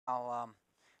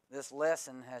This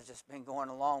lesson has just been going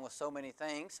along with so many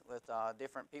things, with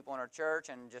different people in our church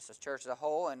and just as church as a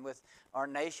whole, and with our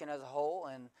nation as a whole,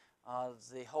 and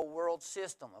the whole world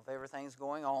system of everything's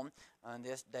going on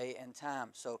this day and time.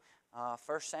 So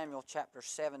 1 Samuel chapter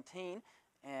 17,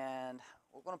 and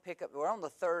we're going to pick up, we're on the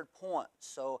third point,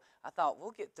 so I thought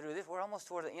we'll get through this. We're almost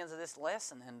toward the ends of this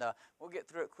lesson, and we'll get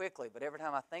through it quickly, but every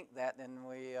time I think that, then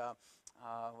we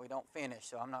don't finish,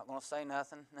 so I'm not going to say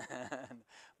nothing.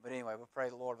 But anyway, we'll pray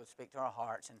the Lord would speak to our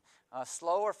hearts. And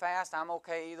slow or fast, I'm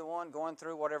okay either one, going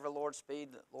through whatever Lord speed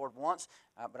the Lord wants,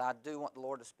 but I do want the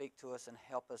Lord to speak to us and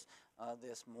help us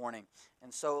this morning.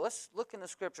 And so let's look in the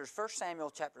Scriptures. 1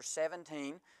 Samuel chapter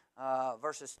 17,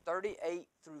 verses 38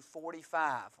 through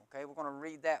 45. Okay, we're going to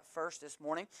read that first this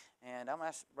morning, and I'm going to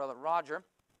ask Brother Roger.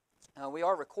 We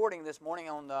are recording this morning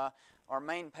on our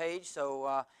main page, so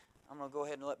I'm going to go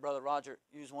ahead and let Brother Roger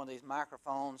use one of these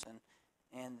microphones,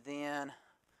 and then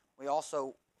we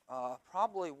also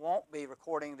probably won't be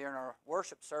recording during our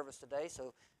worship service today,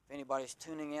 so if anybody's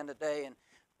tuning in today and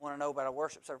want to know about our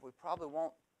worship service, we probably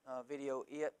won't video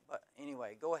it, but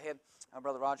anyway, go ahead,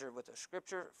 Brother Roger, with the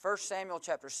Scripture. 1 Samuel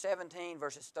chapter 17,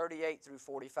 verses 38 through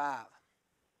 45.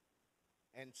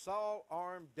 And Saul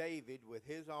armed David with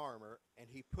his armor, and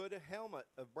he put a helmet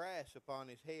of brass upon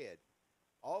his head.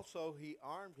 Also he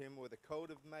armed him with a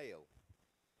coat of mail.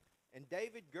 And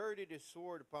David girded his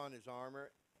sword upon his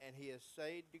armor, and he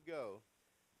essayed to go,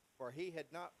 for he had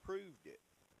not proved it.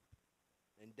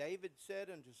 And David said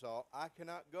unto Saul, I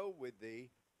cannot go with thee,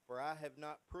 for I have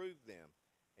not proved them.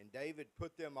 And David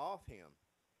put them off him.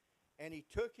 And he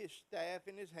took his staff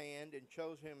in his hand, and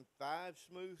chose him 5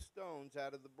 smooth stones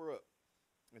out of the brook,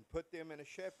 and put them in a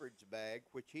shepherd's bag,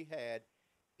 which he had,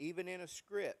 even in a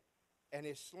scrip. And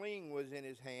his sling was in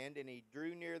his hand, and he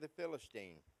drew near the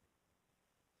Philistine.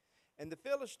 And the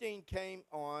Philistine came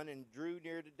on and drew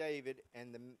near to David,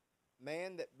 and the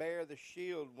man that bare the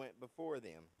shield went before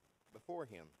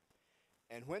him.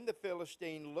 And when the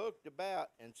Philistine looked about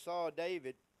and saw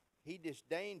David, he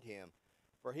disdained him,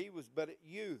 for he was but a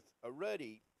youth, a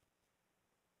ruddy,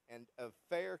 and of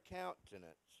fair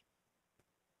countenance.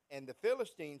 And the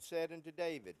Philistine said unto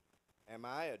David, Am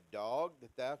I a dog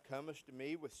that thou comest to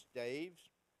me with staves?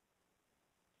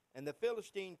 And the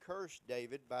Philistine cursed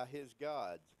David by his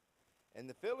gods. And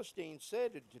the Philistine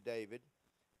said unto David,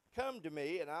 Come to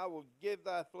me, and I will give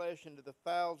thy flesh unto the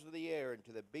fowls of the air, and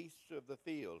to the beasts of the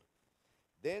field.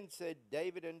 Then said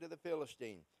David unto the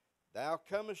Philistine, Thou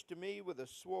comest to me with a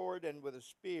sword and with a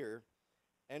spear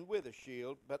and with a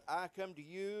shield, but I come to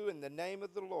you in the name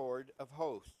of the Lord of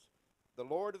hosts, the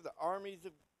Lord of the armies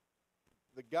of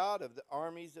the God of the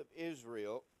armies of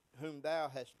Israel, whom thou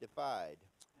hast defied.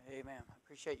 Amen. I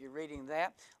appreciate you reading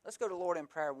that. Let's go to the Lord in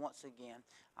prayer once again.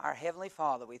 Our Heavenly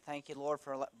Father, we thank you, Lord,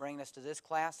 for bringing us to this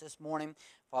class this morning.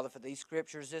 Father, for these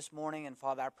Scriptures this morning. And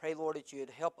Father, I pray, Lord, that you would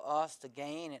help us to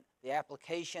gain the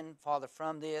application, Father,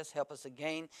 from this. Help us to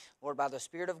gain, Lord, by the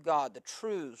Spirit of God, the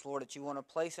truths, Lord, that you want to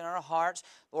place in our hearts.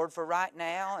 Lord, for right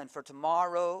now and for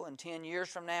tomorrow and 10 years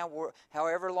from now,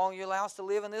 however long you allow us to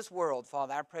live in this world,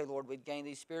 Father, I pray, Lord, we'd gain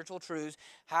these spiritual truths,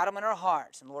 hide them in our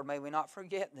hearts, and Lord, may we not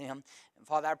forget them. And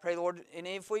Father, I pray, Lord, and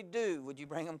if we do, would you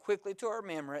bring them quickly to our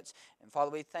remembrance? And Father,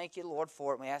 we thank you, Lord,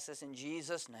 for it. We ask this in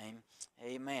Jesus' name.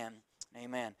 Amen.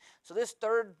 Amen. So this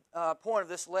third point of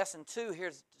this lesson 2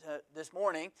 here this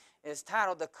morning is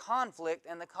titled The Conflict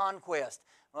and the Conquest.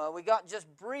 We got just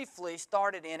briefly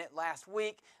started in it last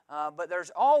week, but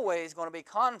there's always going to be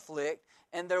conflict,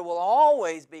 and there will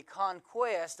always be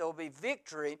conquest. There will be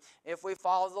victory if we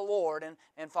follow the Lord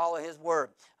and follow His Word.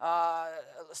 A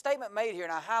statement made here,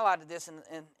 and I highlighted this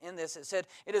in this. It said,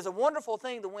 it is a wonderful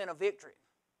thing to win a victory.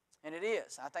 And it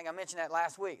is. I think I mentioned that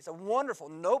last week. It's a wonderful.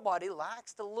 Nobody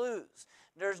likes to lose.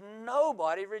 There's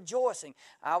nobody rejoicing.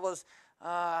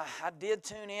 I did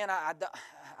tune in.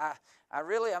 I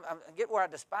really get where I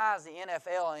despise the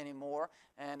NFL anymore,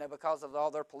 and because of all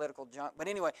their political junk. But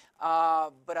anyway,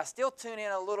 but I still tune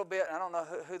in a little bit. I don't know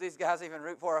who these guys even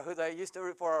root for, or who they used to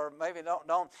root for, or maybe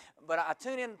don't. But I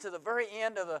tune in to the very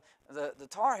end of the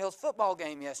Tar Heels football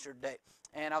game yesterday.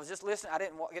 And I was just listening. I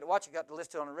didn't get to watch it. Got to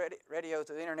listen to it on the radio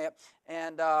through the internet.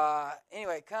 And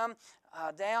anyway, come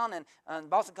down, and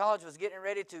Boston College was getting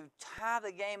ready to tie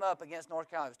the game up against North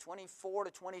Carolina. It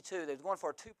was 24-22. They were going for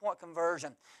a 2-point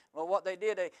conversion. Well, what they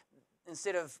did,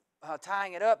 instead of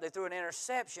tying it up, they threw an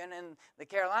interception, and the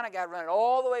Carolina guy ran it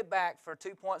all the way back for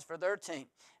 2 points for their team.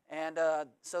 And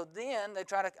so then they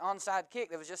tried an onside kick.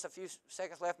 There was just a few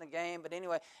seconds left in the game. But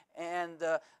anyway, and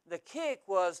the kick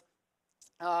was...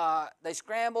 they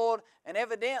scrambled, and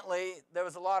evidently there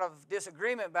was a lot of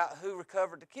disagreement about who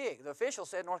recovered the kick. The official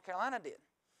said North Carolina did.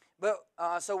 But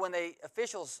so when the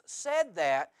officials said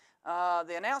that,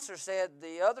 the announcer said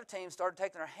the other team started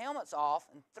taking their helmets off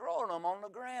and throwing them on the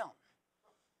ground.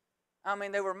 I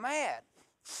mean, they were mad.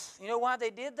 You know why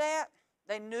they did that?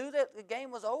 They knew that the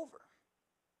game was over.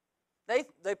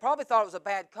 They probably thought it was a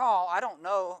bad call. I don't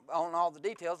know on all the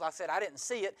details. Like I said, I didn't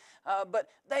see it. But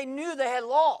they knew they had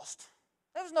lost.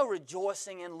 There was no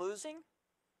rejoicing in losing.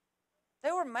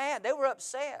 They were mad. They were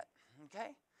upset.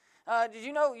 Okay? Did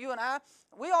you know, you and I,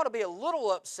 we ought to be a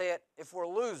little upset if we're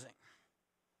losing,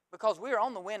 because we are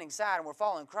on the winning side and we're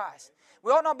following Christ.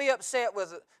 We ought not be upset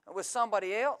with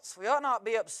somebody else. We ought not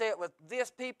be upset with this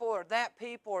people or that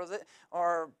people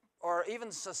or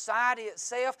even society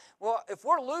itself. Well, if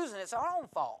we're losing, it's our own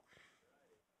fault.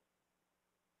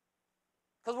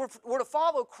 Because we're to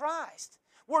follow Christ.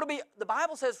 The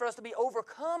Bible says for us to be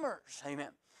overcomers.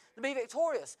 Amen. To be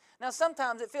victorious. Now,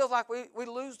 sometimes it feels like we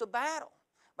lose the battle.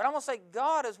 But I'm going to say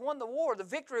God has won the war. The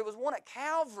victory was won at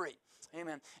Calvary.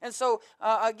 Amen. And so,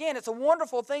 again, it's a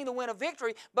wonderful thing to win a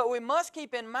victory, but we must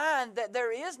keep in mind that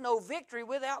there is no victory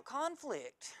without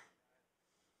conflict.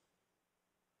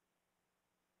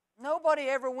 Nobody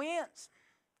ever wins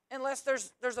unless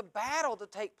there's a battle to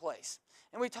take place.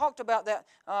 And we talked about that,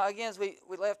 again, as we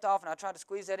left off, and I tried to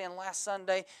squeeze that in last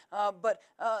Sunday. But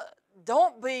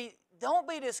don't be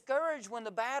discouraged when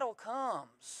the battle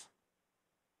comes.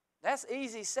 That's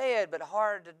easy said, but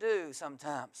hard to do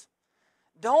sometimes.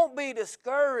 Don't be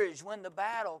discouraged when the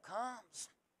battle comes.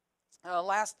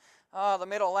 The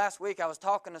middle of last week, I was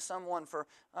talking to someone for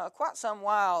quite some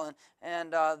while,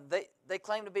 and they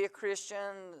claim to be a Christian.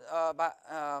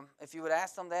 If you would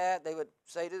ask them that, they would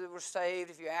say that they were saved.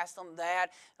 If you ask them that,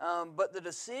 but the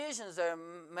decisions they're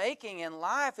making in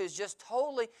life is just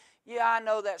totally, yeah, I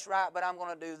know that's right, but I'm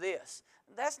going to do this.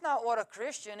 That's not what a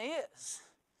Christian is.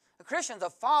 A Christian's a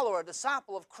follower, a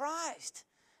disciple of Christ.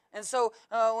 And so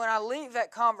when I leave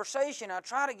that conversation, I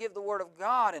try to give the Word of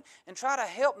God and try to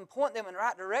help and point them in the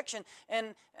right direction.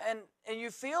 And you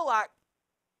feel like,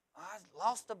 I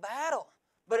lost the battle.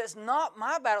 But it's not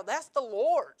my battle. That's the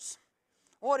Lord's.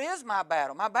 What is my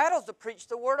battle? My battle is to preach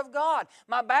the Word of God.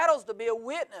 My battle is to be a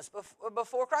witness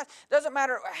before Christ. It doesn't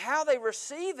matter how they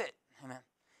receive it. Amen.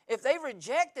 If they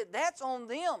reject it, that's on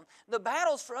them. The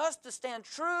battle's for us to stand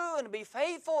true and to be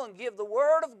faithful and give the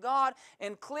Word of God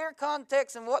in clear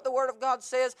context and what the Word of God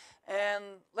says, and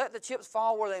let the chips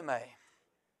fall where they may.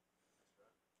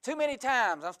 Too many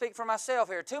times, I'm speaking for myself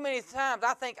here, too many times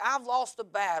I think I've lost the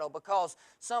battle because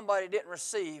somebody didn't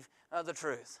receive the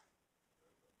truth.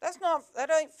 That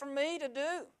ain't for me to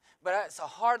do. But it's a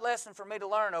hard lesson for me to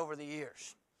learn over the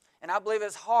years. And I believe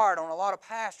it's hard on a lot of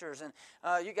pastors. And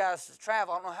you guys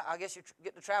travel. I don't know. I guess you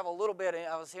get to travel a little bit.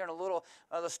 I was hearing a little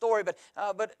of the story, but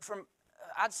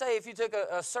I'd say if you took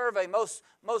a survey, most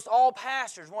all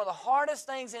pastors, one of the hardest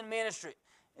things in ministry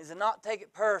is to not take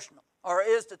it personal, or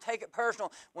is to take it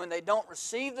personal when they don't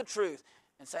receive the truth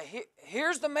and say,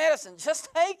 "Here's the medicine. Just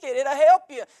take it. It'll help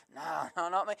you." No,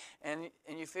 not me. And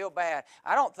you feel bad.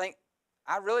 I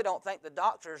really don't think the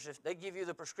doctors, if they give you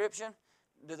the prescription,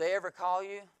 do they ever call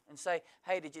you and say,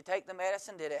 "Hey, did you take the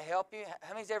medicine? Did it help you?"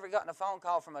 How many's ever gotten a phone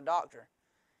call from a doctor?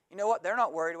 You know what? They're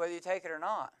not worried whether you take it or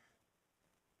not.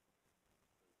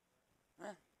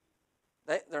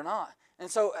 They're not. And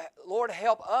so, Lord,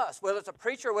 help us, whether it's a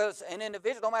preacher, whether it's an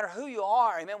individual, no matter who you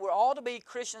are. Amen. We're all to be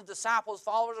Christians, disciples,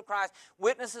 followers of Christ,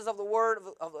 witnesses of the Word,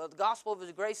 of the gospel of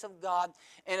the grace of God.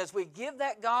 And as we give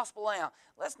that gospel out,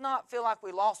 let's not feel like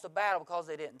we lost the battle because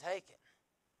they didn't take it.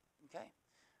 Okay?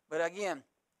 But again,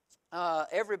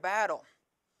 every battle,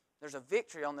 there's a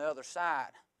victory on the other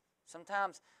side.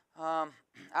 Sometimes,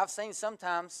 I've seen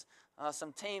sometimes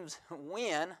some teams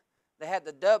win. They had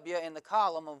the W in the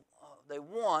column of they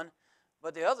won,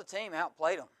 but the other team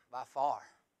outplayed them by far.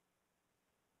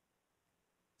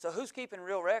 So who's keeping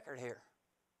real record here?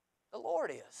 The Lord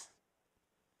is.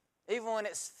 Even when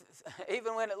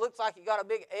it looks like you got a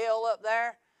big L up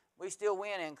there, we still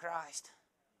win in Christ.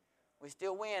 We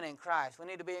still win in Christ. We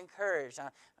need to be encouraged.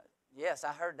 Yes,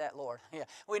 I heard that, Lord. Yeah,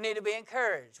 we need to be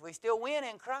encouraged. We still win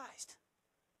in Christ.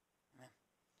 Amen.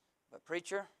 But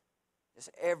preacher,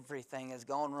 just everything has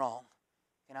gone wrong.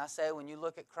 Can I say, when you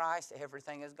look at Christ,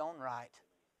 everything has gone right.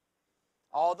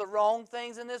 All the wrong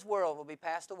things in this world will be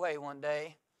passed away one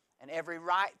day, and every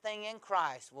right thing in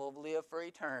Christ will live for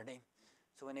eternity.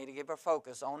 So we need to keep our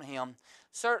focus on Him.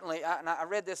 Certainly, and I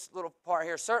read this little part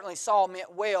here, certainly Saul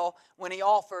meant well when he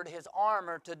offered his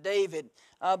armor to David.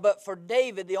 But for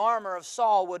David, the armor of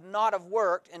Saul would not have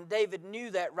worked, and David knew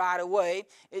that right away.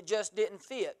 It just didn't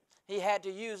fit. He had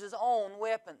to use his own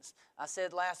weapons. I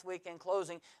said last week in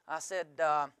closing, I said,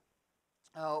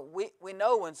 we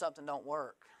know when something don't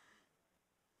work.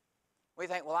 We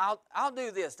think, well, I'll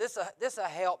do this. This'll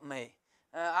help me.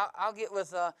 I'll get with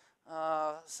so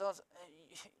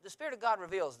the Spirit of God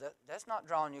reveals that that's not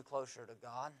drawing you closer to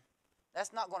God.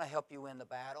 That's not going to help you win the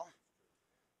battle.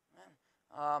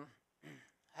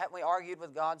 Haven't we argued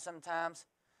with God sometimes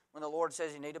when the Lord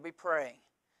says you need to be praying?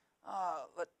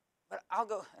 But I'll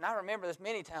go, and I remember this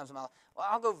many times in my life.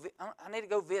 Well, I need to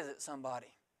go visit somebody.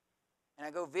 And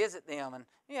I go visit them, and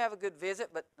you have a good visit,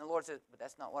 but the Lord says, but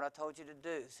that's not what I told you to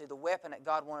do. See, the weapon that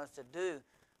God wanted us to do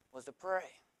was to pray.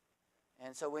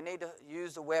 And so we need to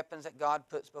use the weapons that God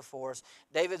puts before us.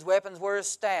 David's weapons were his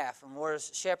staff, and were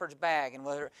his shepherd's bag, and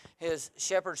were his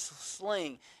shepherd's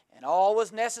sling. And all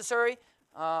was necessary,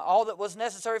 all that was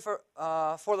necessary for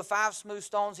the 5 smooth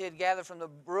stones he had gathered from the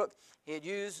brook. He had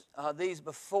used these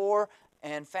before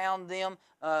and found them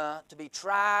to be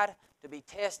tried, to be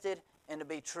tested, and to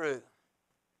be true.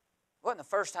 It wasn't the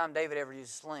first time David ever used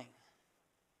a sling.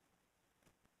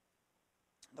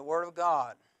 The Word of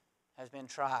God has been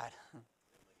tried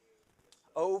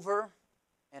over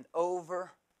and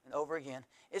over and over again.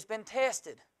 It's been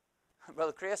tested,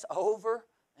 Brother Chris, over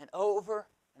and over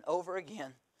and over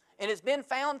again. And it's been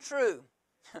found true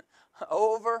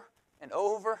over and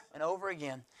over and over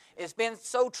again. It's been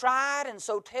so tried and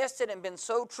so tested and been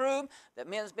so true that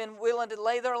men's been willing to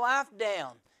lay their life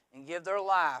down and give their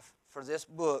life for this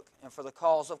book and for the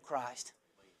cause of Christ.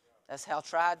 That's how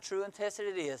tried, true, and tested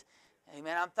it is.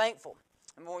 Amen. I'm thankful.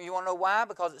 And you want to know why?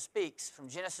 Because it speaks from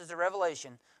Genesis to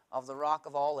Revelation of the rock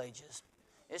of all ages.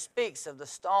 It speaks of the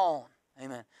stone.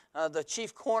 Amen. The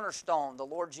chief cornerstone, the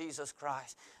Lord Jesus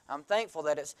Christ. I'm thankful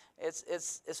that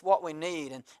it's what we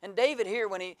need. And David here,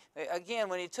 when he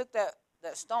took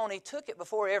that stone, he took it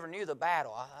before he ever knew the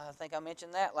battle. I think I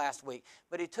mentioned that last week.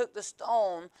 But he took the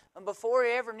stone before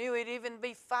he ever knew he'd even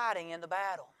be fighting in the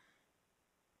battle.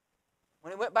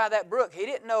 When he went by that brook, he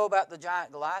didn't know about the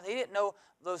giant Goliath. He didn't know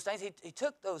those things. He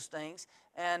took those things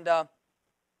and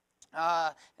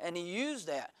he used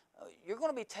that. You're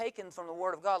going to be taken from the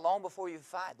Word of God long before you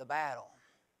fight the battle.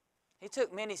 He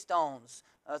took many stones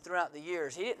throughout the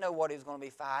years. He didn't know what he was going to be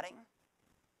fighting.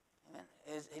 Amen.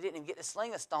 He didn't even get to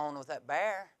sling a stone with that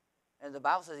bear. And the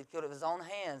Bible says he killed it with his own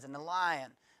hands, and the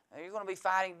lion. You're going to be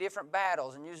fighting different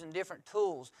battles and using different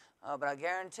tools. But I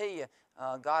guarantee you,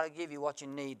 God will give you what you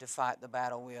need to fight the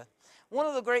battle with. One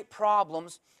of the great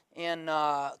problems in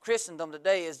Christendom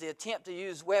today is the attempt to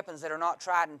use weapons that are not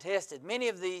tried and tested. Many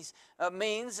of these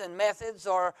means and methods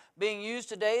are being used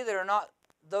today that are not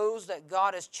those that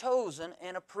God has chosen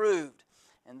and approved.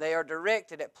 And they are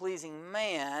directed at pleasing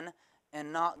man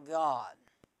and not God.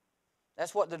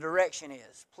 That's what the direction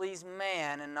is. Please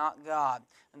man and not God.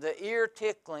 The ear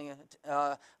tickling,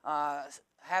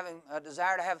 having a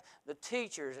desire to have the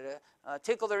teachers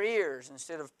tickle their ears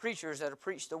instead of preachers that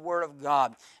preach the Word of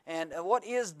God. And what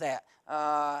is that?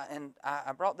 And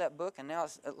I brought that book, and now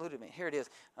it's eluded me. Here it is.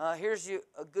 Here's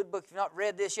a good book. If you've not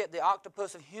read this yet, The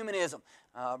Octopus of Humanism.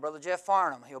 Brother Jeff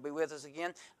Farnham, he'll be with us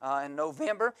again in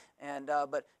November. And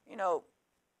but you know,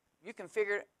 you can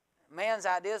figure. Man's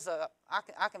ideas,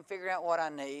 I can figure out what I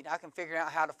need. I can figure out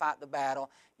how to fight the battle.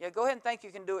 Yeah, go ahead and think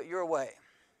you can do it your way.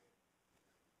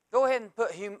 Go ahead and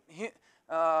put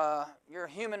your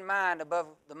human mind above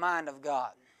the mind of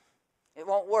God. It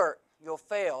won't work. You'll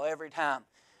fail every time.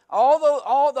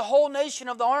 All the whole nation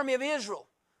of the army of Israel,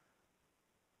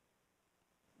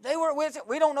 they were with it.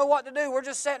 We don't know what to do. We're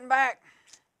just sitting back,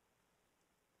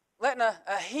 letting a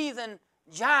heathen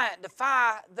giant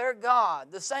defy their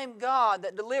God, the same God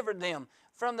that delivered them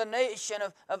from the nation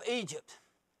of Egypt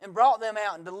and brought them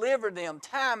out and delivered them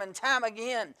time and time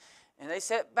again. And they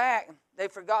sat back. They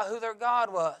forgot who their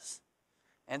God was.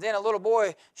 And then a little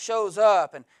boy shows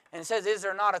up and says, is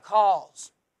there not a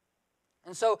cause?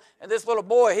 And so this little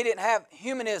boy, he didn't have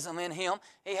humanism in him.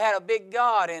 He had a big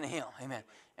God in him. Amen.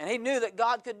 And he knew that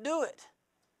God could do it.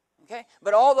 Okay?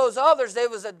 But all those others, they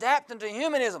was adapting to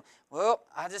humanism. Well,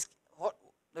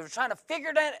 they were trying to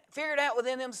figure it out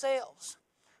within themselves.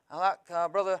 I like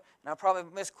Brother, and I'll probably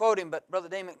misquote him, but Brother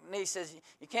Dean McNeese says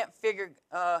you can't figure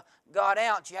God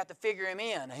out, you have to figure Him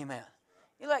in. Amen.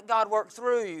 You let God work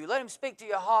through you. Let Him speak to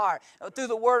your heart through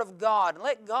the Word of God. And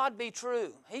let God be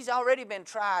true. He's already been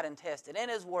tried and tested in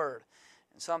His Word.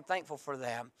 And so I'm thankful for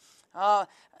that.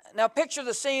 Now picture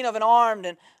the scene of an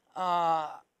armored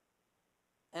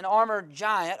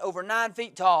giant over 9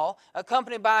 feet tall,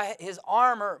 accompanied by his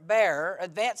armor bearer,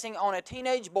 advancing on a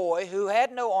teenage boy who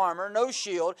had no armor, no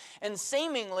shield, and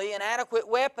seemingly inadequate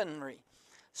weaponry.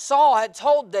 Saul had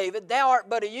told David, "Thou art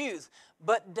but a youth."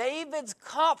 But David's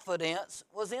confidence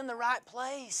was in the right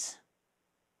place.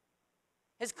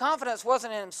 His confidence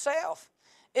wasn't in himself.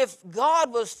 If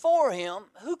God was for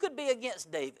him, who could be against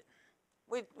David?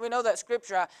 We know that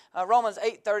scripture, Romans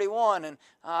 8:31, and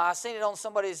I seen it on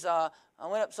somebody's. I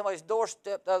went up somebody's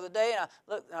doorstep the other day, and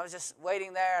I looked. And I was just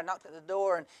waiting there. I knocked at the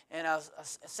door, and I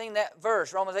seen that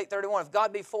verse, Romans 8:31. If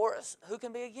God be for us, who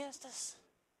can be against us?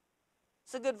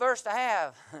 It's a good verse to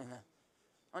have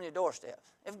on your doorstep.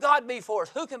 If God be for us,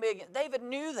 who can be against? David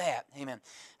knew that. Amen.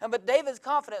 But David's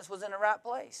confidence was in the right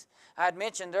place. I had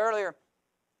mentioned earlier.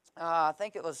 I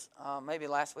think it was maybe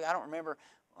last week. I don't remember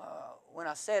when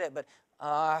I said it, but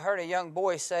I heard a young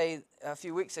boy say a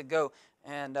few weeks ago,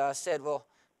 and said, well,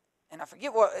 and I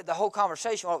forget what the whole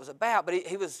conversation, what it was about, but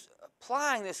he was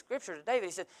applying this scripture to David.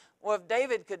 He said, well, if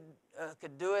David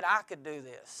could do it, I could do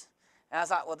this. And I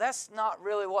was like, well, that's not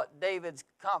really what David's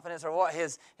confidence or what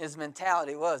his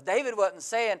mentality was. David wasn't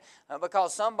saying,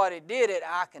 because somebody did it,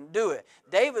 I can do it.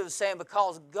 David was saying,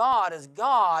 because God is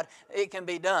God, it can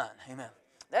be done. Amen.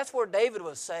 That's what David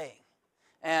was saying.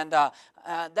 And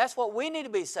that's what we need to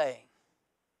be saying.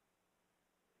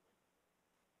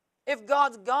 If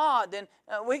God's God, then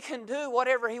we can do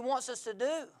whatever He wants us to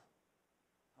do.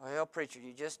 Well, preacher,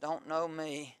 you just don't know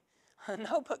me.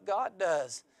 No, but God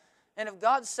does. And if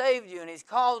God saved you and He's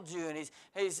called you and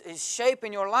He's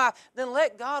shaping your life, then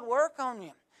let God work on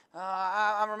you.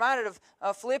 I'm reminded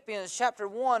of Philippians chapter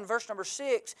 1, verse number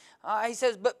 6. He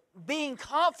says, but being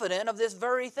confident of this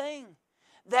very thing,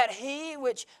 that He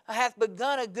which hath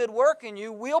begun a good work in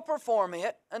you will perform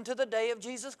it unto the day of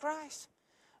Jesus Christ.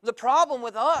 The problem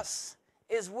with us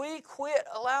is we quit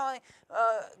allowing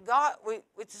God, we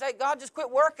say, God, just quit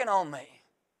working on me.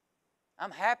 I'm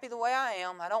happy the way I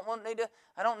am. I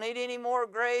don't need any more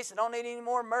grace. I don't need any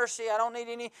more mercy. I don't need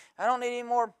any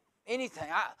more anything.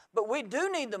 But we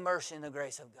do need the mercy and the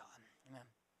grace of God. Amen.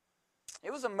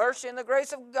 It was the mercy and the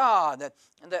grace of God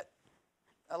that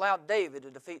allowed David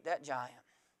to defeat that giant.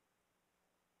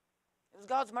 It was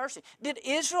God's mercy. Did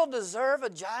Israel deserve a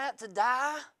giant to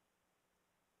die?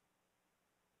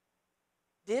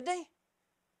 Did they?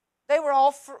 They were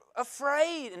all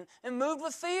afraid and moved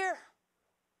with fear.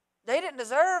 They didn't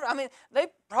deserve, they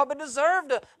probably deserved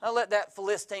to let that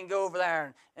Philistine go over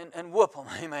there and whoop them.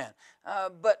 Amen.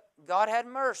 But God had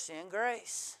mercy and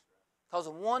grace because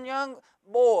one young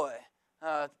boy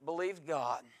believed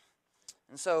God.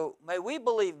 And so may we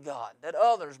believe God that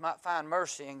others might find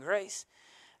mercy and grace.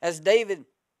 As David,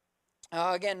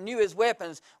 again, knew his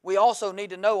weapons, we also need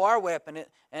to know our weapon,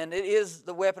 and it is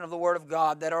the weapon of the Word of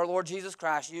God that our Lord Jesus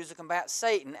Christ used to combat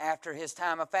Satan after His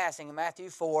time of fasting in Matthew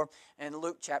 4 and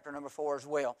Luke chapter number 4 as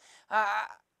well.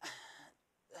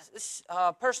 This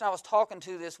person I was talking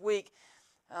to this week,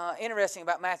 interesting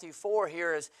about Matthew 4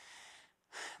 here is,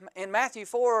 in Matthew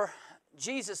 4,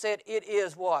 Jesus said, it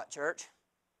is what, church?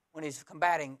 When He's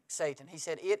combating Satan. He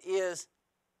said, it is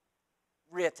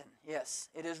written. Yes,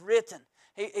 it is written.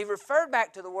 He referred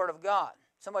back to the Word of God.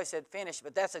 Somebody said finished,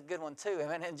 but that's a good one too.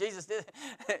 Amen. And Jesus did.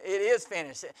 It is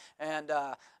finished. And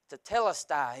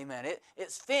tetelestai, amen.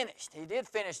 It's finished. He did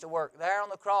finish the work there on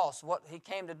the cross, what He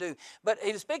came to do. But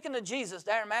He was speaking to Jesus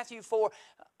there in Matthew 4.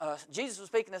 Jesus was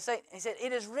speaking to Satan. He said,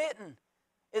 it is written.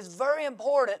 It's very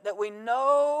important that we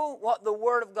know what the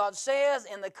Word of God says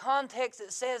in the context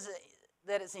it says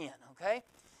that it's in, okay?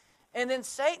 And then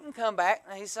Satan come back,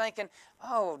 and he's thinking,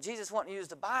 oh, Jesus wanted to use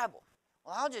the Bible.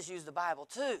 Well, I'll just use the Bible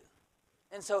too.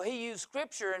 And so he used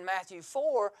Scripture in Matthew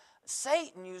 4.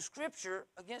 Satan used Scripture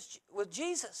with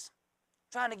Jesus,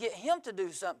 trying to get him to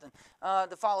do something,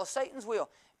 to follow Satan's will.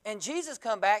 And Jesus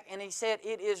come back and He said,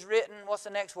 it is written, what's the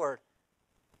next word?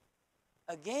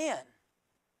 Again.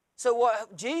 So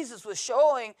what Jesus was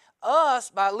showing us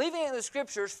by leaving it in the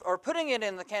Scriptures, or putting it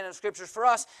in the canon of Scriptures for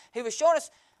us, He was showing us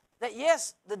that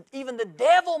yes, even the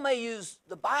devil may use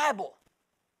the Bible,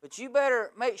 but you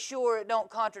better make sure it don't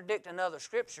contradict another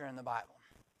Scripture in the Bible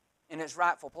in its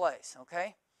rightful place,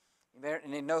 okay? You better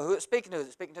need to know who it's speaking to. Is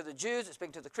it speaking to the Jews? Is it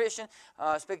speaking to the Christian?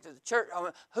 Speaking to the church?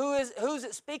 Who's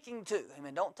it speaking to?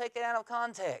 Amen. Don't take it out of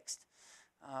context.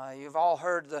 You've all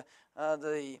heard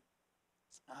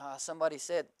somebody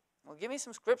said, well, give me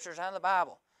some Scriptures out of the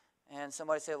Bible. And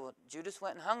somebody said, well, Judas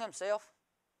went and hung himself.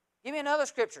 Give me another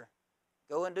Scripture.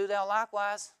 Go and do thou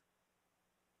likewise.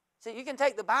 See, you can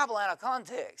take the Bible out of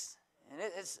context, and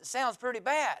it sounds pretty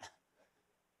bad.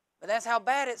 But that's how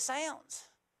bad it sounds.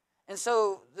 And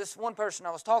so this one person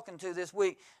I was talking to this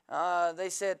week, they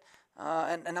said,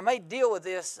 and I may deal with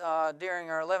this during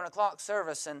our 11 o'clock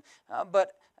service,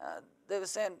 but they were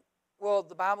saying, well,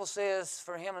 the Bible says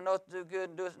for him to know to do good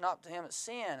and do it not to him it's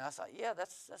sin. I thought, yeah,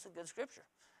 that's a good Scripture.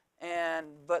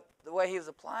 But the way he was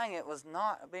applying it was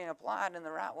not being applied in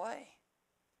the right way.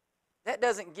 That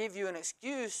doesn't give you an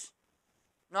excuse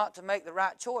not to make the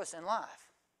right choice in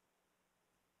life.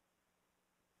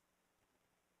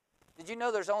 Did you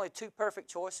know there's only two perfect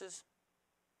choices?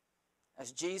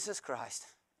 That's Jesus Christ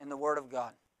and the Word of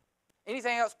God.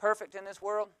 Anything else perfect in this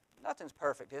world? Nothing's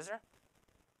perfect, is there?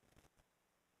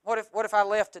 What if I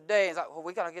left today and thought, well,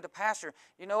 we got to get a pastor?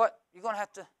 You know what? You're gonna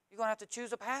have to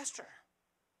choose a pastor.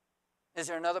 Is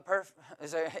there another perfect?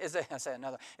 Is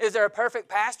there a perfect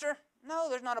pastor? No,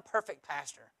 there's not a perfect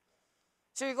pastor.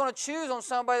 So you're going to choose on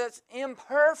somebody that's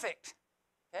imperfect.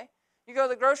 Okay? You go to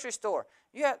the grocery store.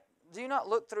 Do you not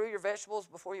look through your vegetables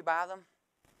before you buy them?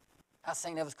 I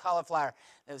seen there was cauliflower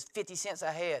that was 50 cents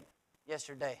a head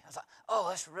yesterday. I was like, oh,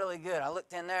 that's really good. I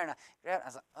looked in there and I grabbed it. I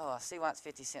was like, oh, I see why it's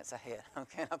 50 cents a head.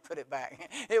 Okay, and I put it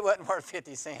back. It wasn't worth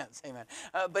 50 cents. Amen.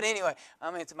 But anyway, I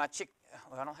mean, it's my chicken.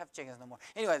 Well, I don't have chickens no more.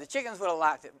 Anyway, the chickens would have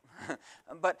liked it.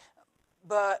 but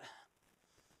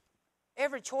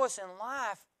every choice in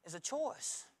life is a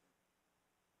choice.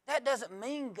 That doesn't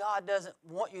mean God doesn't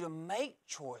want you to make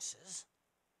choices.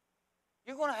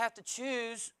 You're going to have to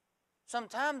choose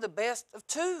sometime the best of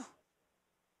two.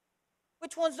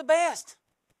 Which one's the best?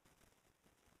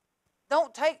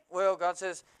 Don't take, well, God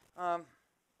says, and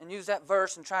use that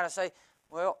verse and try to say,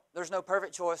 well, there's no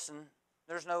perfect choice and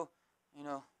there's no,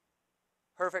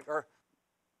 perfect or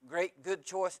great, good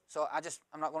choice, so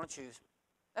I'm not going to choose.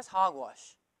 That's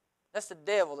hogwash. That's the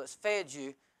devil that's fed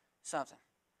you something.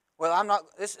 Well, I'm not,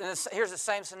 here's the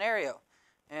same scenario,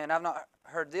 and I've not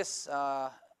heard this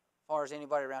as far as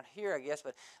anybody around here, I guess,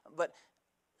 but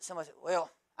somebody said, well,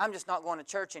 I'm just not going to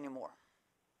church anymore.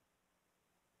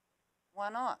 Why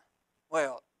not?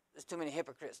 Well, there's too many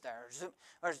hypocrites there,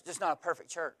 or it's just not a perfect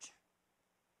church.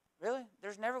 Really?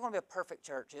 There's never going to be a perfect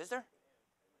church, is there?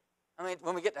 I mean,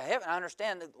 when we get to heaven, I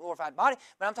understand the glorified body,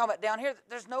 but I'm talking about down here,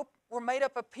 we're made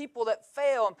up of people that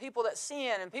fail and people that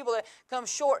sin and people that come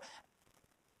short.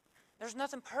 There's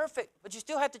nothing perfect, but you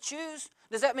still have to choose.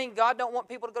 Does that mean God don't want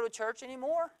people to go to church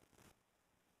anymore?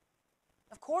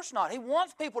 Of course not. He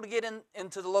wants people to get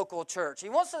into the local church. He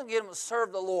wants them to get them to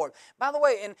serve the Lord. By the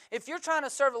way, and if you're trying to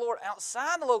serve the Lord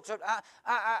outside the local church,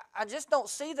 I just don't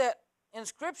see that in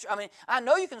Scripture. I mean, I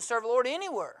know you can serve the Lord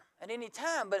anywhere, at any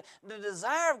time, but the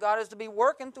desire of God is to be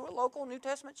working through a local New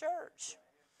Testament church.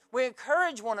 We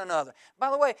encourage one another. By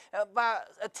the way, by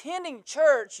attending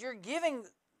church,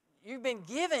 you've been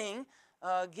given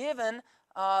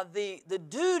the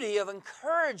duty of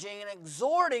encouraging and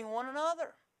exhorting one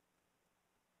another.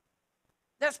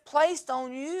 That's placed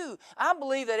on you. I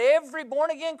believe that every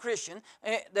born-again Christian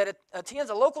that attends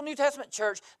a local New Testament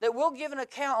church that will give an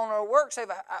account on our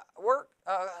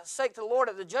sake to the Lord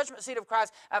at the judgment seat of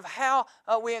Christ of how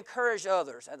we encourage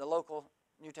others at the local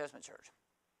New Testament church.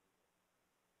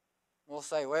 We'll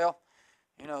say, well,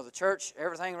 the church,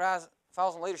 everything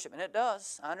falls on leadership, and it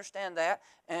does. I understand that.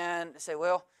 And say,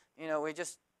 well, we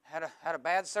just had a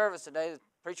bad service today. The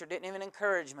preacher didn't even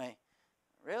encourage me.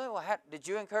 Really? Well, did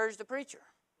you encourage the preacher?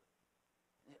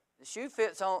 The shoe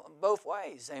fits on both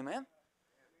ways. Amen?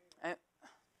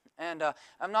 And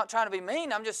I'm not trying to be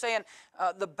mean. I'm just saying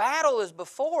the battle is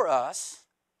before us,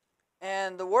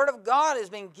 and the Word of God is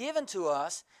being given to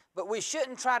us, but we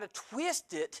shouldn't try to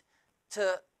twist it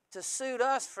to suit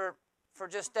us for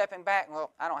just stepping back.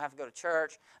 Well, I don't have to go to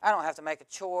church. I don't have to make a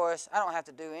choice. I don't have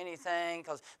to do anything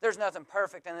because there's nothing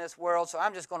perfect in this world, so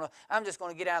I'm just going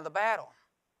to get out of the battle.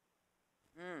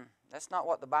 That's not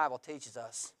what the Bible teaches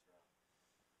us.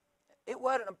 It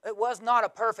was not a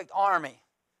perfect army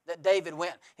that David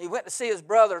went. He went to see his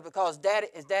brothers because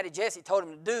his daddy Jesse told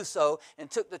him to do so and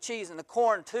took the cheese and the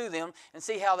corn to them and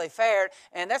see how they fared.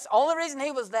 And that's the only reason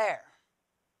he was there.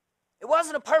 It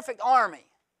wasn't a perfect army.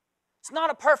 It's not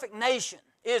a perfect nation,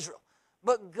 Israel.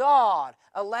 But God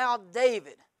allowed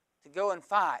David to go and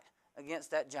fight against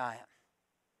that giant.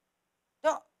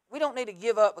 We don't need to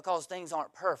give up because things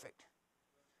aren't perfect.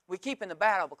 We keep in the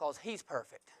battle because He's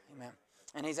perfect. Amen.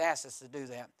 And He's asked us to do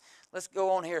that. Let's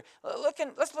go on here.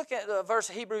 Let's look at the verse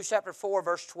of Hebrews chapter 4,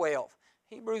 verse 12.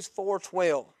 Hebrews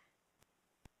 4:12.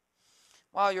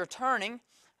 While you're turning,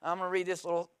 I'm going to read this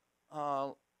little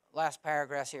last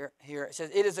paragraph here. It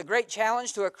says, it is a great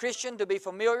challenge to a Christian to be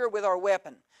familiar with our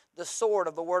weapon, the sword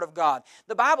of the Word of God.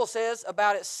 The Bible says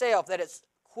about itself that it's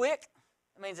quick.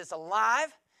 It means it's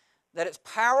alive, that it's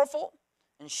powerful,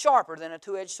 and sharper than a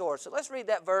two-edged sword. So let's read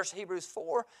that verse, Hebrews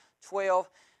 4:12.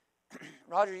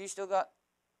 Roger,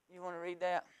 you want to read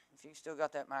that? If you still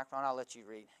got that microphone, I'll let you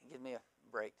read. Give me a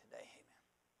break today.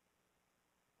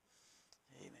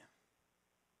 Amen.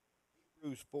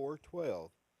 Hebrews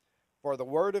 4:12. For the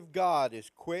word of God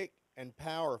is quick and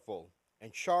powerful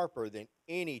and sharper than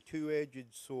any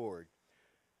two-edged sword,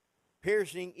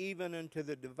 piercing even unto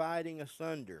the dividing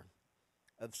asunder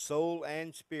of soul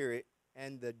and spirit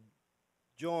and the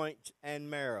joints and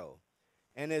marrow,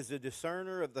 and is a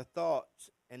discerner of the thoughts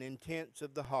and intents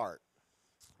of the heart.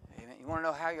 Amen. You want to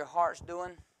know how your heart's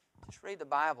doing? Just read the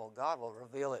Bible. God will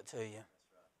reveal it to you.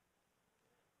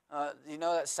 You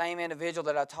know that same individual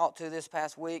that I talked to this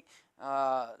past week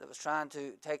that was trying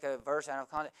to take a verse out of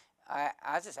context?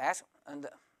 I just asked, and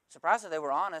surprised that they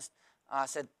were honest. I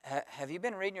said, have you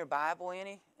been reading your Bible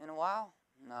in a while?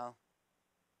 No.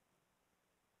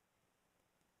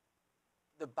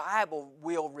 The Bible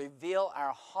will reveal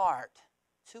our heart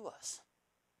to us.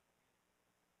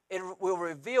 It will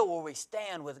reveal where we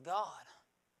stand with God.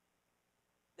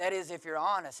 That is, if you're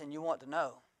honest and you want to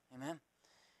know. Amen.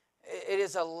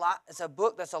 It's a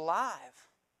book that's alive.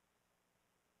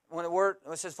 When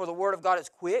it says, for the word of God is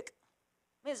quick,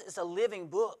 it means it's a living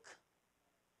book.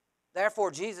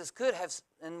 Therefore, Jesus could have,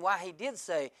 and why he did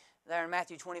say there in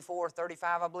Matthew 24:35,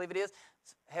 I believe it is,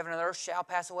 heaven and earth shall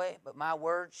pass away, but my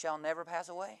word shall never pass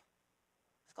away.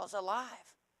 It's because it's alive.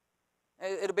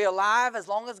 It'll be alive as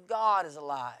long as God is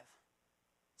alive.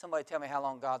 Somebody tell me how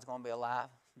long God's going to be alive.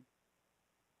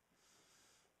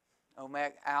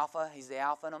 Omega, Alpha, he's the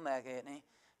Alpha and Omega, isn't he?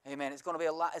 Amen. It's going to be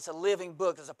it's a living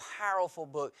book. It's a powerful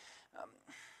book.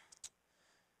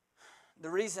 The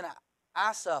reason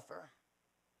I suffer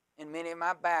in many of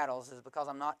my battles is because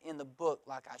I'm not in the book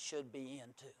like I should be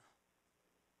into.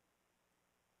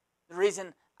 The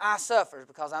reason I suffer is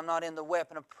because I'm not in the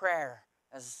weapon of prayer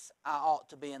as I ought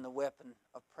to be in the weapon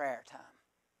of prayer time.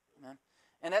 Amen.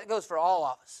 And that goes for all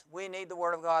of us. We need the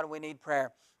Word of God. We need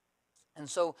prayer. And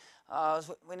so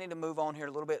we need to move on here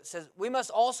a little bit. It says, we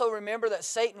must also remember that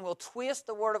Satan will twist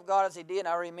the Word of God as he did.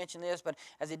 I already mentioned this, but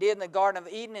as he did in the Garden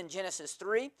of Eden in Genesis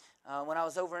 3. When I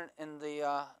was over in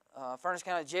the Furnace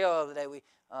County Jail the other day, we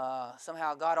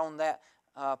somehow got on that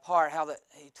part, how that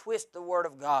he twists the Word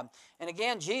of God. And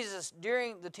again, Jesus,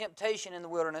 during the temptation in the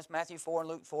wilderness, Matthew 4 and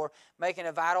Luke 4, making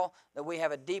it vital that we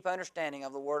have a deep understanding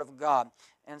of the Word of God.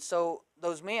 And so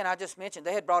those men I just mentioned,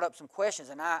 they had brought up some questions,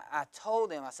 and I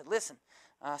told them, I said, listen,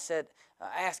 I said,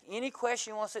 ask any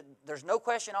question you want to say. There's no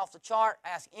question off the chart.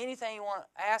 Ask anything you want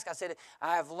to ask. I said,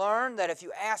 I have learned that if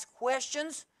you ask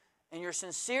questions, and you're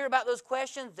sincere about those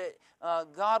questions, that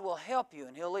God will help you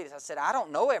and He'll lead us. I said, I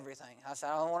don't know everything. I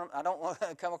said, I don't want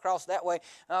to come across that way.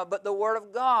 But the Word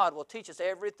of God will teach us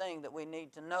everything that we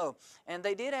need to know. And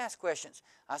they did ask questions.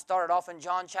 I started off in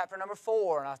John chapter number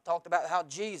 4, and I talked about how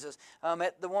Jesus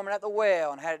met the woman at the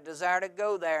well and had a desire to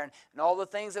go there and all the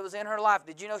things that was in her life.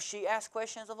 Did you know she asked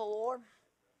questions of the Lord?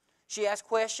 She asked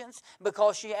questions.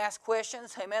 Because she asked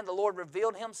questions, amen, the Lord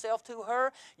revealed Himself to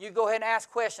her. You go ahead and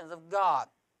ask questions of God.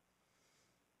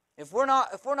 If we're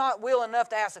not willing enough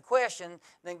to ask a question,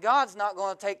 then God's not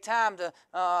going to take time to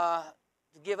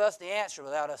give us the answer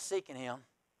without us seeking Him.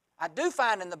 I do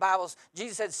find in the Bible,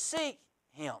 Jesus said, seek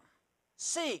Him.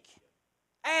 Seek.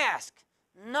 Ask.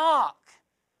 Knock.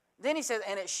 Then He says,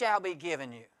 and it shall be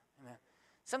given you. Amen.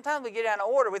 Sometimes we get out of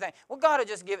order. We think, well, God will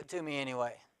just give it to me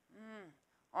anyway.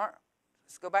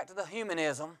 Let's go back to the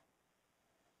humanism.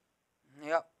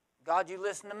 Yep. God, you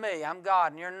listen to me. I'm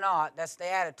God and you're not. That's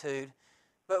the attitude.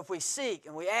 But if we seek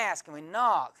and we ask and we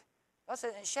knock, God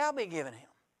said, it shall be given Him.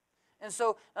 And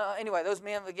so, anyway, those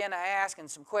men began to ask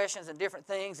and some questions and different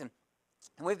things. And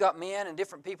we've got men and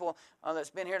different people that's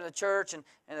been here in the church and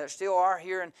that still are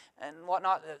here and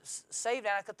whatnot, saved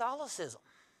out of Catholicism.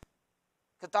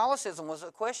 Catholicism was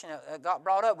a question that got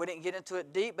brought up. We didn't get into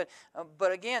it deep.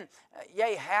 But again,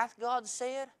 yea, hath God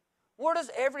said? Where does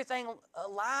everything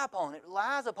lie upon? It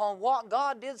lies upon what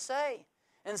God did say.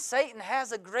 And Satan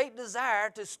has a great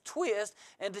desire to twist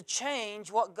and to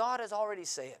change what God has already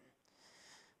said.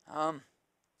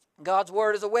 God's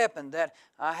Word is a weapon that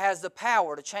has the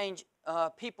power to change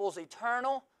people's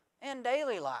eternal and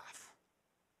daily life.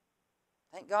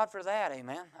 Thank God for that,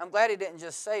 amen. I'm glad He didn't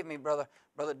just save me, Brother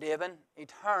Dibbin,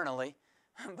 eternally,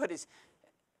 but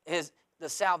the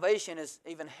salvation is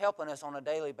even helping us on a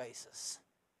daily basis.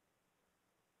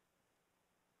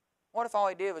 What if all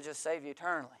He did was just save you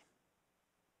eternally?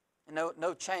 And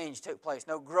no change took place,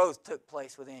 no growth took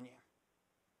place within you.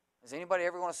 Does anybody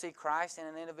ever want to see Christ in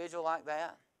an individual like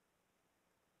that?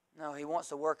 No, He wants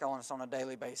to work on us on a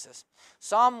daily basis.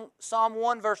 Psalm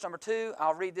 1, verse number 2,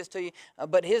 I'll read this to you.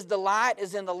 But His delight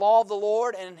is in the law of the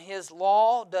Lord, and in His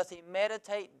law doth He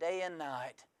meditate day and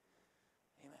night.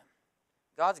 Amen.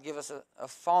 God's given us a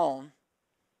phone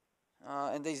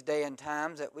in these day and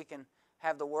times that we can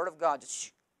have the Word of God.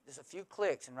 Just a few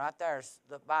clicks, and right there's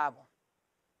the Bible.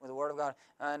 With the Word of God.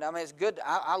 And I mean, it's good.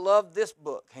 I love this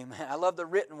book. Amen. I love the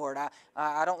written Word.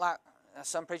 I don't like,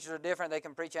 some preachers are different. They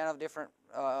can preach out of different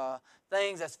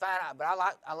things. That's fine. But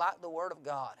I like the Word of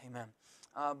God. Amen.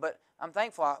 But I'm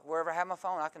thankful. Wherever I have my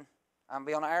phone, I I can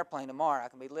be on an airplane tomorrow. I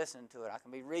can be listening to it. I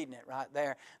can be reading it right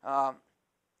there,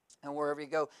 and wherever you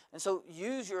go. And so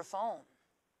use your phone.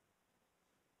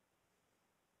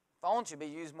 Phone should be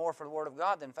used more for the Word of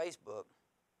God than Facebook.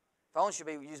 Phone should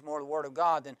be used more for the Word of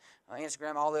God than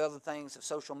Instagram, all the other things of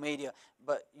social media.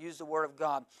 But use the Word of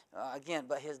God. Again,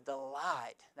 but His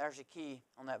delight. There's the key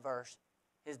on that verse.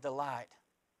 His delight.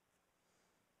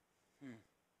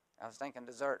 I was thinking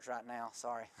desserts right now.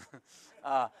 Sorry.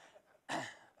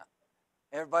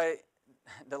 Everybody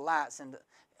delights in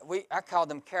I called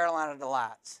them Carolina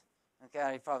Delights.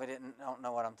 Okay, you probably don't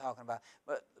know what I'm talking about,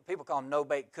 but people call them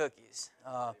no-bake cookies.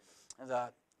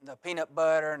 The peanut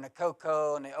butter and the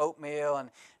cocoa and the oatmeal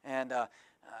and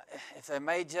if they're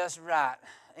made just right.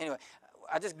 Anyway,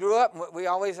 I just grew up, and we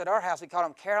always at our house we called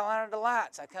them Carolina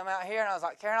Delights. I come out here and I was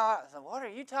like, Carolina. I said, what are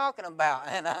you talking about?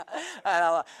 And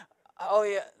I'm like, oh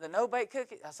yeah, the no-bake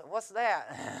cookie. I said, what's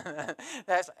that?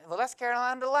 That's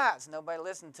Carolina Delights. Nobody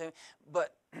listened to me,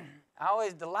 but I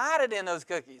always delighted in those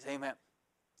cookies. Amen.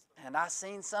 And I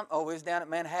seen some. We was down at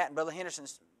Manhattan, Brother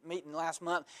Henderson's meeting last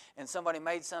month, and somebody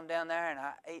made some down there, and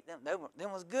I ate them.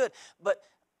 Them was good. But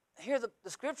here the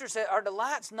Scripture said, our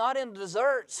delight's not in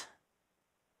desserts.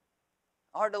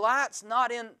 Our delight's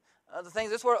not in the things.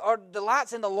 This word, our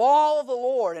delight's in the law of the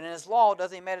Lord, and in His law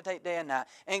does He meditate day and night.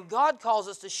 And God calls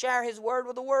us to share His word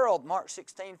with the world. Mark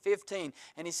 16:15.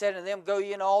 And He said to them, go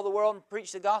ye into all the world and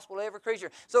preach the gospel to every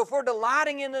creature. So if we're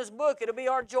delighting in this book, it'll be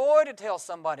our joy to tell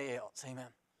somebody else. Amen.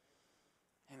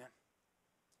 Amen.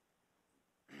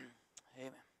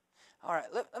 Amen. All right,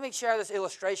 let me share this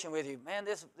illustration with you. Man,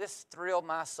 this thrilled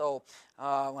my soul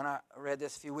when I read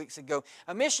this a few weeks ago.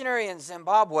 A missionary in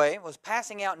Zimbabwe was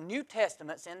passing out New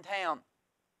Testaments in town.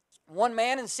 One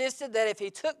man insisted that if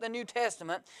he took the New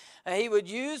Testament, he would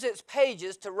use its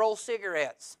pages to roll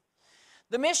cigarettes.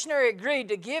 The missionary agreed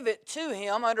to give it to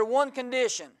him under one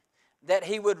condition, that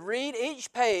he would read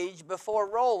each page before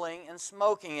rolling and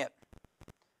smoking it.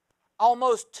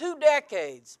 Almost 2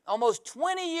 decades, almost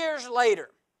 20 years later,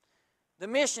 the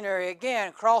missionary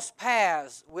again crossed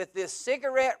paths with this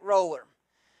cigarette roller.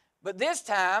 But this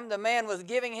time, the man was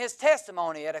giving his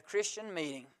testimony at a Christian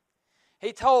meeting.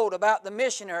 He told about the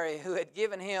missionary who had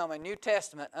given him a New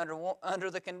Testament under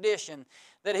the condition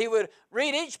that he would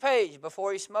read each page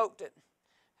before he smoked it.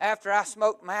 After I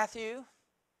smoked Matthew,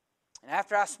 and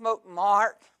after I smoked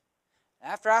Mark,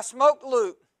 after I smoked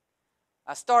Luke,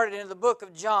 I started into the book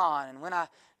of John, and when I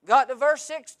got to verse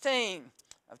 16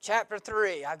 of chapter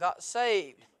 3, I got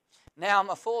saved. Now I'm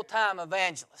a full-time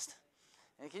evangelist.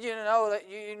 And can you know that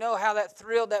you know how that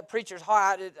thrilled that preacher's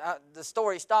heart? The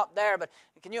story stopped there, but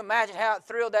can you imagine how it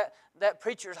thrilled that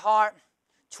preacher's heart?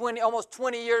 Almost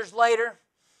 20 years later,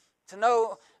 to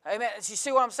know, amen. You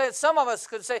see what I'm saying? Some of us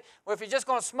could say, well, if you're just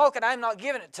going to smoke it, I'm not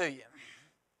giving it to you.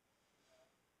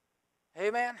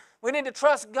 Amen. We need to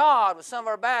trust God with some of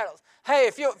our battles. Hey,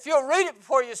 if you'll read it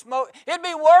before you smoke, it'd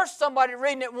be worse somebody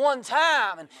reading it one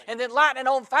time and then lighting it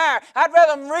on fire. I'd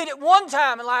rather them read it one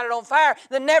time and light it on fire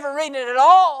than never reading it at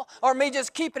all, or me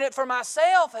just keeping it for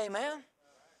myself. Amen.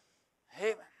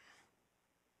 Amen. It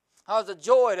was a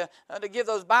joy to give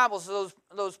those Bibles to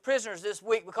those prisoners this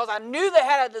week, because I knew they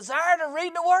had a desire to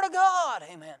read the Word of God.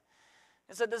 Amen.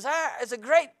 It's a desire. It's a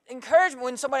great encouragement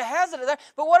when somebody has it there.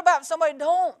 But what about if somebody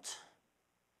don't?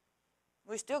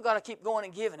 We still got to keep going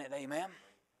and giving it, amen.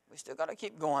 We still got to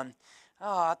keep going.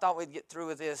 Oh, I thought we'd get through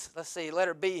with this. Let's see,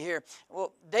 letter B here.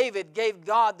 Well, David gave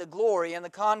God the glory and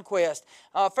the conquest.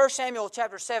 1 Samuel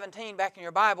chapter 17, back in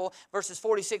your Bible, verses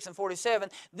 46 and 47.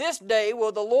 This day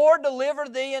will the Lord deliver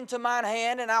thee into mine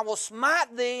hand, and I will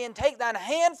smite thee and take thine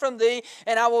hand from thee,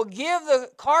 and I will give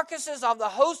the carcasses of the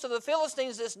host of the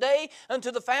Philistines this day unto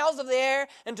the fowls of the air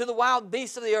and to the wild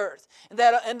beasts of the earth. And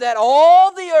that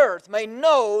all the earth may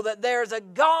know that there is a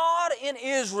God in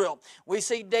Israel. We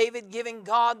see David giving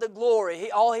God the glory.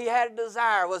 All he had a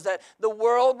desire was that the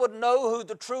world would know who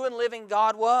the true and living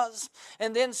God was.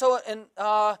 And then so in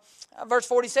verse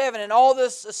 47, and all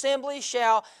this assembly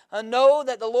shall know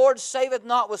that the Lord saveth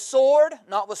not with sword,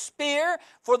 not with spear,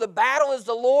 for the battle is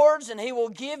the Lord's, and He will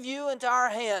give you into our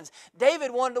hands.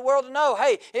 David wanted the world to know,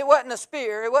 hey, it wasn't a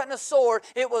spear, it wasn't a sword,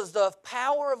 it was the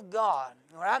power of God.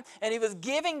 Right? And he was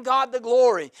giving God the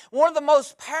glory. One of the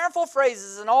most powerful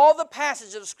phrases in all the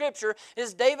passages of Scripture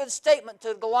is David's statement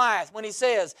to Goliath when he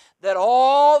says that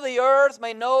all the earth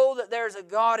may know that there's a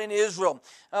God in Israel.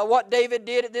 What David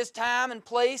did at this time and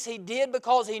place, he did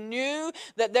because he knew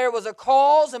that there was a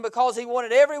cause and because he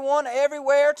wanted everyone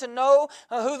everywhere to know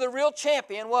who the real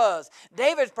champion was.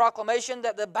 David's proclamation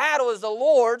that the battle is the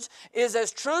Lord's is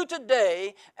as true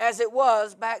today as it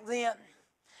was back then.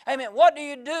 Amen. What do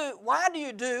you do? Why do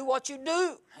you do what you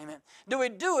do? Amen. Do we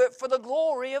do it for the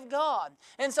glory of God?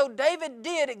 And so David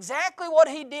did exactly what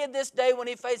he did this day when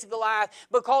he faced Goliath,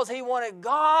 because he wanted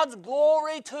God's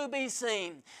glory to be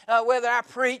seen. Whether I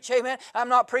preach, amen, I'm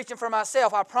not preaching for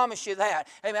myself, I promise you that.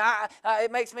 Amen.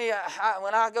 It makes me,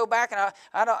 when I go back and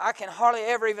I can hardly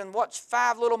ever even watch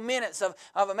 5 little minutes of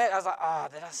a message. I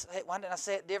was like, why didn't I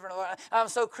say it different? I'm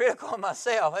so critical of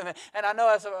myself. Amen. And I know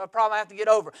that's a problem I have to get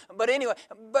over. But anyway,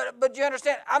 but you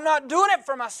understand, I'm not doing it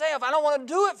for myself. I don't want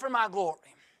to do it for my glory.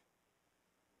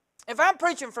 If I'm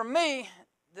preaching for me,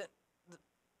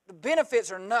 the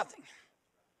benefits are nothing.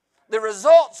 The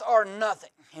results are nothing.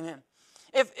 Amen.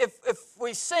 If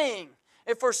we sing,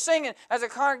 if we're singing as a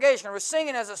congregation, or we're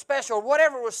singing as a special, or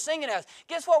whatever we're singing as,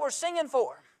 guess what we're singing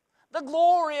for? The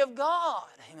glory of God.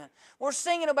 Amen. We're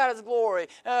singing about His glory.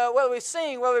 Whether we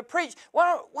sing, whether we preach,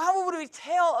 why would we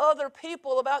tell other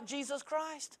people about Jesus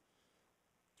Christ?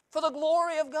 For the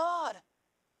glory of God.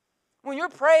 When you're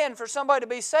praying for somebody to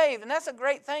be saved, and that's a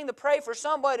great thing to pray for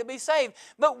somebody to be saved,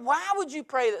 but why would you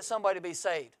pray that somebody be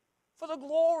saved? For the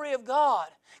glory of God.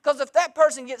 Because if that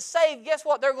person gets saved, guess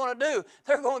what they're going to do?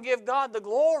 They're going to give God the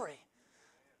glory.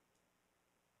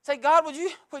 Say, God, would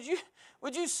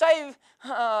you save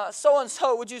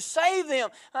so-and-so? Would you save them?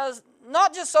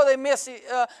 Not just so they miss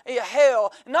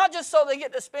hell, not just so they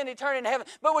get to spend eternity in heaven,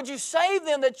 but would you save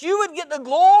them that you would get the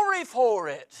glory for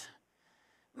it?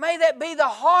 May that be the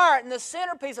heart and the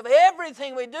centerpiece of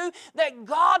everything we do, that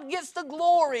God gets the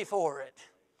glory for it.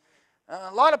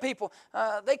 A lot of people,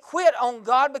 they quit on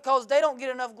God because they don't get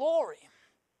enough glory.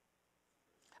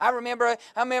 I remember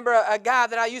a guy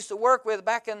that I used to work with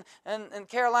back in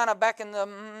Carolina back in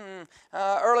the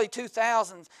early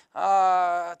 2000s,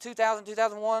 2000,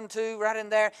 2001, 2, right in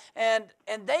there. And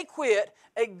they quit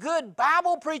a good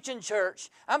Bible preaching church.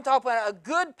 I'm talking about a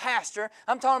good pastor.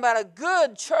 I'm talking about a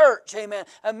good church, amen,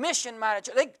 a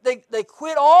mission-minded church. They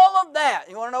quit all of that.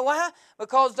 You want to know why?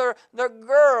 Because their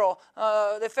girl,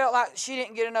 they felt like she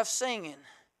didn't get enough singing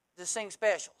to sing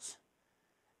specials.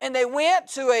 And they went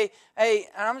to and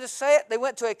I'm just saying it, they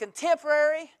went to a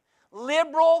contemporary,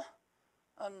 liberal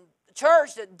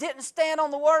church that didn't stand on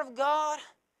the Word of God.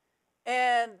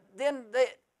 And then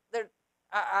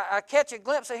I catch a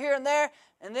glimpse of here and there,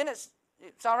 and then it's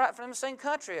all right for them to sing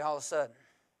country all of a sudden.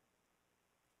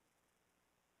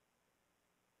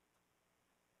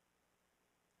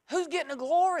 Who's getting the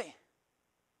glory?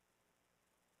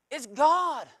 It's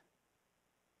God.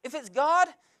 If it's God,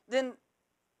 then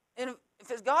if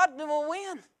it's God, then we'll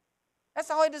win. That's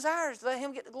all He desires, to let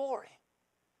Him get the glory.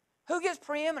 Who gets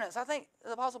preeminence? I think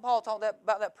the Apostle Paul talked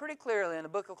about that pretty clearly in the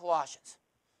book of Colossians,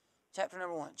 chapter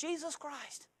number 1. Jesus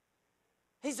Christ.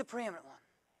 He's the preeminent one.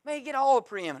 May He get all the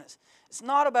preeminence. It's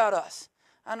not about us.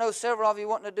 I know several of you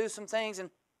wanting to do some things in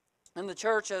the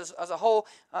church as a whole,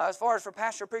 as far as for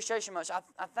Pastor Appreciation Month.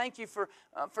 I thank you for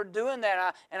doing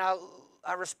that, and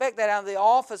I respect that out of the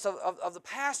office of the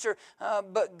pastor,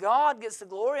 but God gets the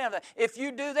glory out of that. If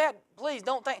you do that, please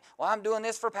don't think, well, I'm doing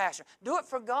this for pastor. Do it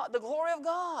for God, the glory of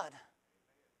God.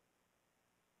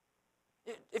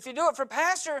 If you do it for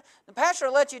pastor, the pastor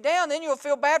will let you down, then you'll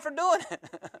feel bad for doing it.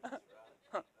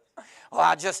 Well,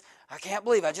 I can't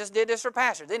believe I just did this for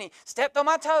pastor. Then he stepped on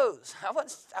my toes. I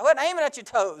wasn't aiming at your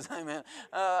toes, amen.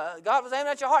 God was aiming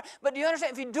at your heart. But do you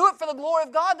understand? If you do it for the glory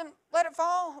of God, then let it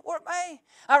fall where it may.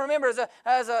 I remember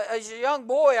as a young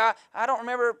boy, I don't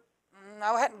remember,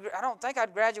 I don't think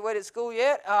I'd graduated school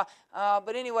yet.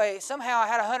 But anyway, somehow I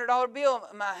had a $100 bill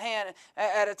in my hand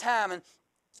at a time, and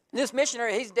this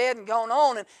missionary, he's dead and gone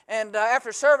on, and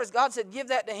after service, God said, give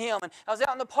that to him. And I was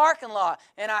out in the parking lot,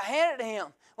 and I handed it to him.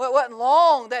 Well, it wasn't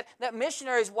long that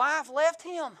missionary's wife left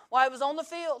him while he was on the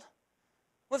field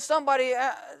with somebody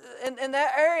in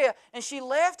that area, and she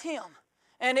left him.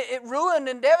 And it ruined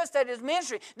and devastated his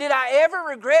ministry. Did I ever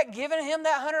regret giving him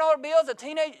that $100 bill as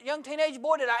a young teenage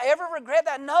boy? Did I ever regret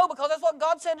that? No, because that's what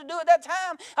God said to do at that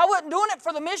time. I wasn't doing it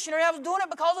for the missionary. I was doing it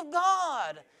because of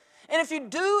God. And if you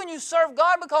do and you serve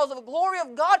God because of the glory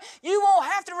of God, you won't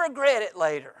have to regret it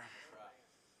later.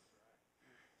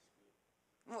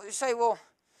 You say, well,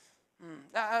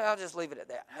 I'll just leave it at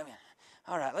that. I mean,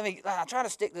 all right, I'll try to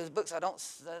stick to this book so I don't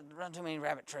run too many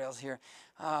rabbit trails here.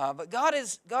 But God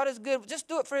is good. Just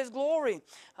do it for His glory.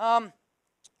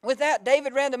 With that,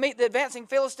 David ran to meet the advancing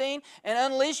Philistine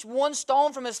and unleashed one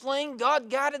stone from his sling. God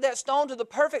guided that stone to the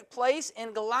perfect place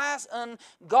in Goliath's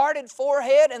unguarded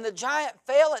forehead, and the giant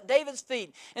fell at David's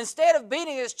feet. Instead of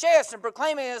beating his chest and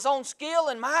proclaiming his own skill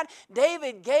and might,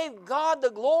 David gave God the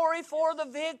glory for the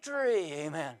victory.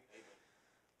 Amen.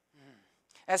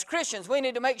 As Christians, we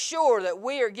need to make sure that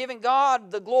we are giving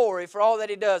God the glory for all that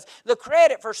He does. The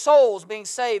credit for souls being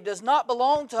saved does not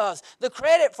belong to us. The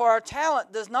credit for our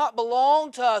talent does not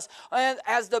belong to us. And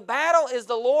as the battle is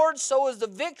the Lord's, so is the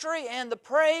victory and the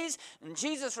praise. And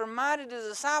Jesus reminded His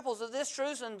disciples of this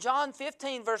truth in John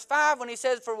 15, verse 5, when He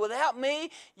says, "For without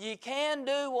me, ye can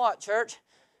do" what, church?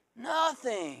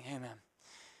 Nothing. Amen.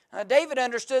 David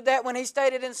understood that when he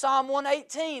stated in Psalm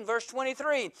 118, verse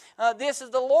 23, "This is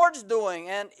the Lord's doing,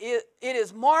 and it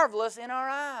is marvelous in our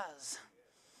eyes."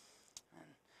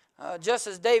 Just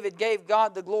as David gave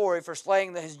God the glory for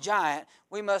slaying his giant,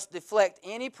 we must deflect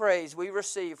any praise we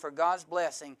receive for God's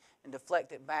blessing and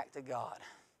deflect it back to God.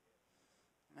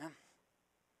 Amen.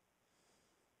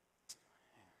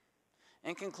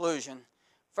 In conclusion,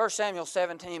 1 Samuel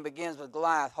 17 begins with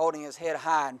Goliath holding his head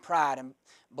high in pride and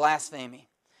blasphemy.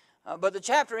 But the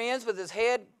chapter ends with his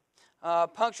head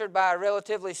punctured by a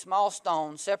relatively small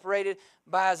stone, separated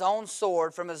by his own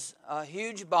sword from his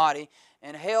huge body,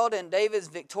 and held in David's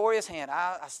victorious hand.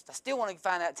 I still want to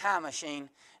find that time machine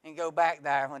and go back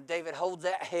there when David holds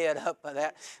that head up by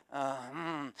that.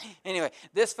 Anyway,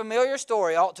 this familiar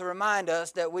story ought to remind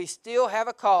us that we still have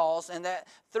a cause, and that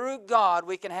through God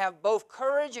we can have both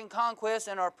courage and conquest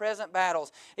in our present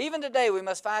battles. Even today we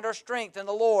must find our strength in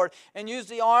the Lord and use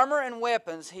the armor and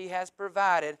weapons He has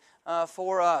provided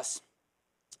for us.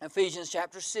 Ephesians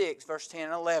chapter 6, verse 10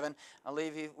 and 11. I'll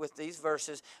leave you with these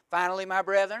verses. "Finally, my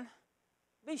brethren,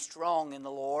 be strong in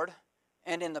the Lord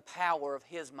and in the power of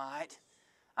His might."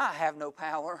 I have no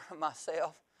power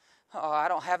myself. I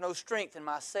don't have no strength in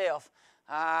myself.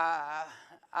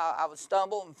 I would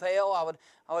stumble and fail.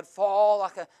 I would fall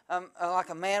like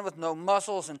a man with no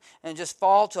muscles and just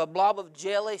fall to a blob of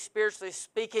jelly, spiritually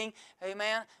speaking.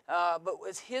 Amen. But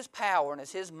it's His power and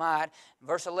it's His might.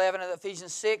 Verse 11 of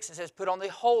Ephesians 6, it says, "Put on the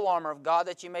whole armor of God,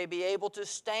 that you may be able to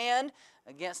stand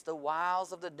against the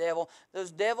wiles of the devil."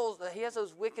 Those devils, he has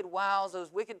those wicked wiles,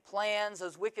 those wicked plans,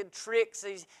 those wicked tricks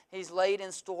he's laid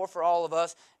in store for all of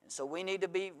us. And so we need to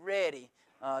be ready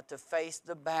to face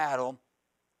the battle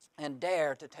and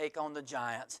dare to take on the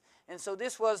giants. And so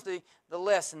this was the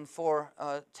lesson for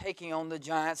taking on the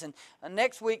giants. And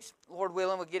next week, Lord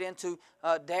willing, we'll get into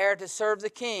dare to serve the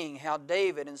king, how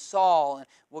David and Saul, and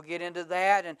we'll get into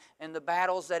that and the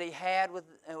battles that he had with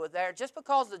there. Just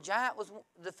because the giant was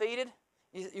defeated,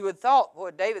 you would have thought, boy,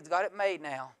 David's got it made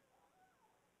now.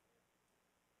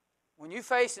 When you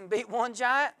face and beat one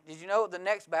giant, did you know the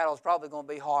next battle is probably going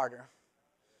to be harder?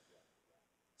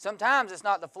 Sometimes it's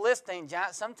not the Philistine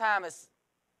giant. Sometimes it's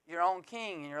your own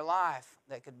king in your life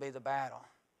that could be the battle.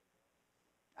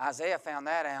 Isaiah found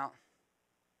that out.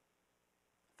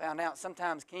 Found out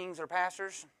sometimes kings are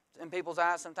pastors in people's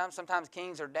eyes. Sometimes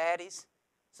kings are daddies.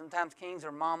 Sometimes kings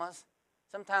are mamas.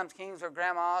 Sometimes kings are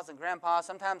grandmas and grandpas.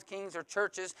 Sometimes kings are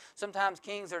churches. Sometimes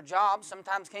kings are jobs.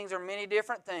 Sometimes kings are many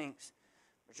different things.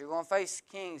 But you're going to face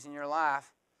kings in your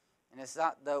life. And it's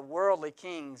not the worldly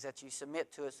kings that you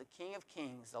submit to. It's the King of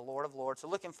Kings, the Lord of Lords. So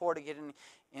looking forward to getting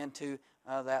into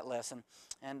that lesson.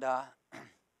 And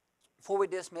before we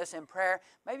dismiss in prayer,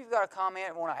 maybe you've got a comment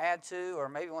you want to add to, or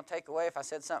maybe you want to take away if I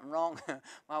said something wrong.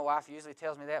 My wife usually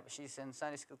tells me that, but she's in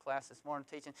Sunday school class this morning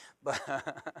teaching. But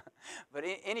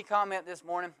any comment this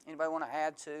morning, anybody want to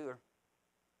add to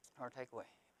or take away?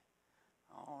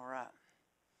 All right.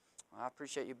 Well, I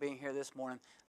appreciate you being here this morning.